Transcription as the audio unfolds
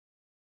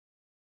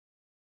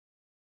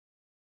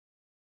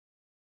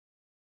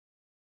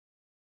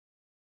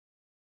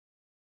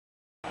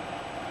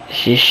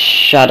This is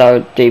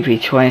Shadow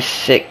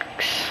DP26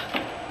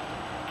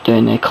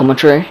 doing the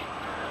commentary.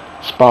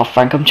 Spa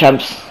Frankham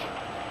champs.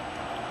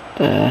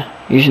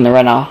 Using the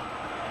Renault.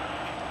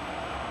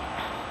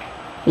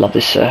 Love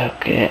this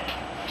circuit.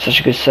 Such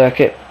a good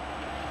circuit.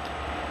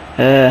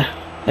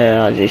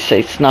 As you see,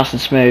 it's nice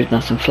and smooth,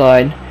 nice and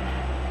flying.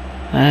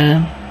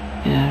 Yeah.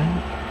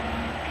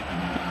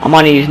 I'm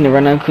only using the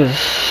Renault because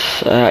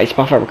it's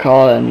my favourite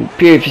car, and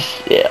purely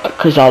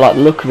because I like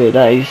the look of it.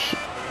 That is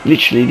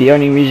literally the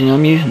only reason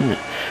I'm using it.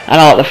 And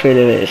I like the feel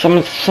of it.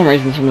 For some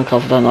reason, some of the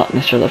cars I don't like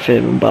necessarily the feel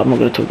of them, but I'm not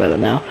going to talk about that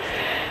now.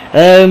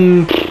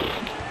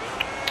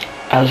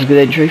 That was a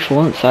good entry for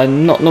once. I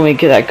not normally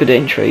get that good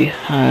entry.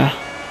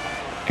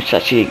 It's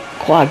actually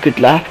quite a good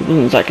lap. It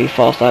wasn't exactly a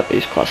fast lap, but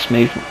it's quite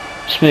a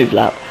smooth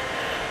lap.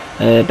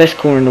 Best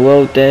corner in the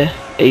world there,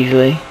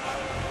 easily.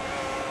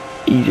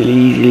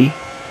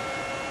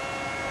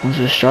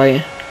 Onto the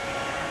straight.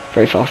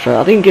 Very fast straight.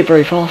 I didn't get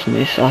very fast in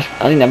this. I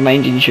didn't have my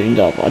engine tuned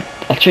up.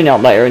 I'll tune it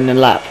up later in the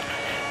lap.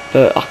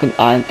 But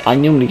I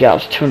normally get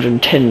up to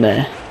 210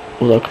 there.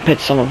 Although compared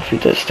to some of them,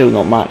 that's still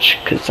not much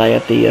because they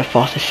have the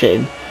fastest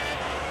setting.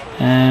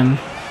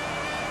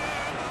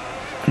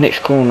 Next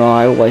corner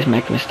I always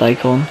make a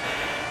mistake on.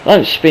 I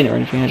don't spin or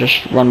anything, I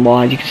just run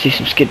wide. You can see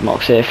some skid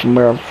marks there from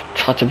where I've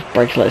tried to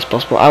brake as late as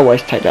possible. I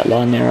always take that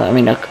line there. I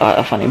mean,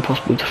 I find it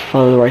impossible to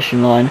follow the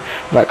racing line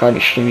without going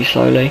extremely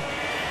slowly.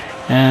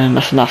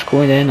 That's a nice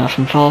corner there, nice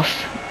and fast.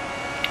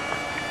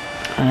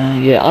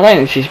 Yeah, I don't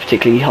think this is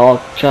particularly hard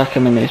track. I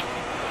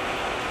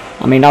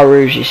mean, Eau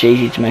Rouge is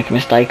easy to make a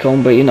mistake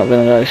on, but you're not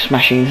going to go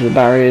smashing into the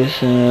barriers.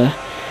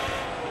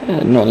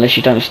 Not unless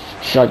you don't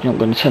decide you're not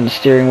going to turn the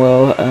steering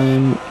wheel.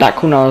 That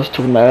corner I was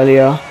talking about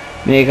earlier,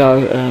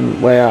 Migo,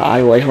 where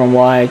I always run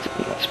wide.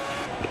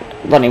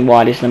 Running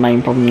wide is the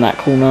main problem in that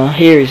corner.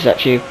 Here is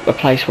actually a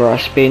place where I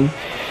spin.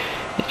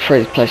 It's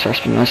probably the place where I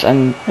spin most.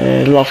 And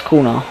the last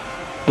corner,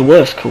 the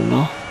worst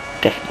corner,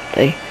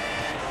 definitely,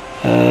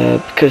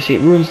 because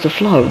it ruins the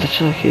flow of the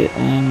circuit.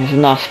 There's a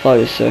nice flow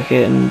of the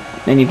circuit, and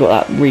then you've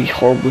got that really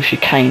horrible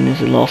chicane as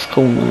the last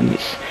corner, and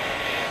it's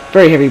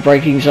very heavy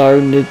braking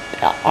zone.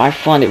 I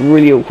find it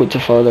really awkward to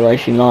follow the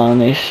racing line on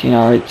this. You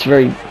know, it's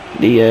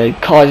the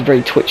car is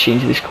very twitchy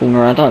into this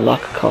corner. I don't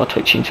like a car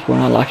twitchy into the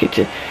corner. I like it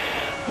to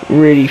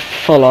really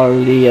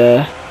follow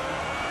the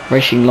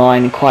racing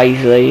line quite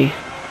easily.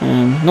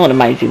 Not an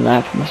amazing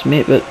lap, I must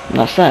admit, but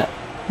that's that.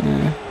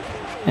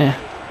 Yeah.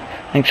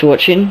 Thanks for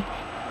watching.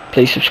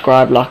 Please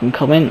subscribe, like and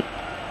comment.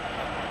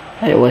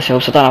 It always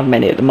helps. I don't have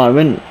many at the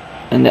moment,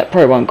 and that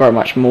probably won't grow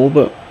much more,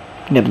 but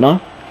you never know.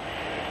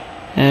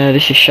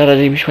 This is Shadow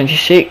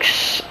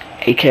DP26,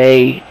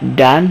 aka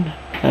Dan,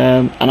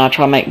 and I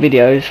try and make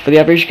videos for the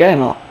average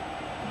gamer.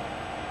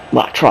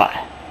 Well, I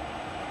try.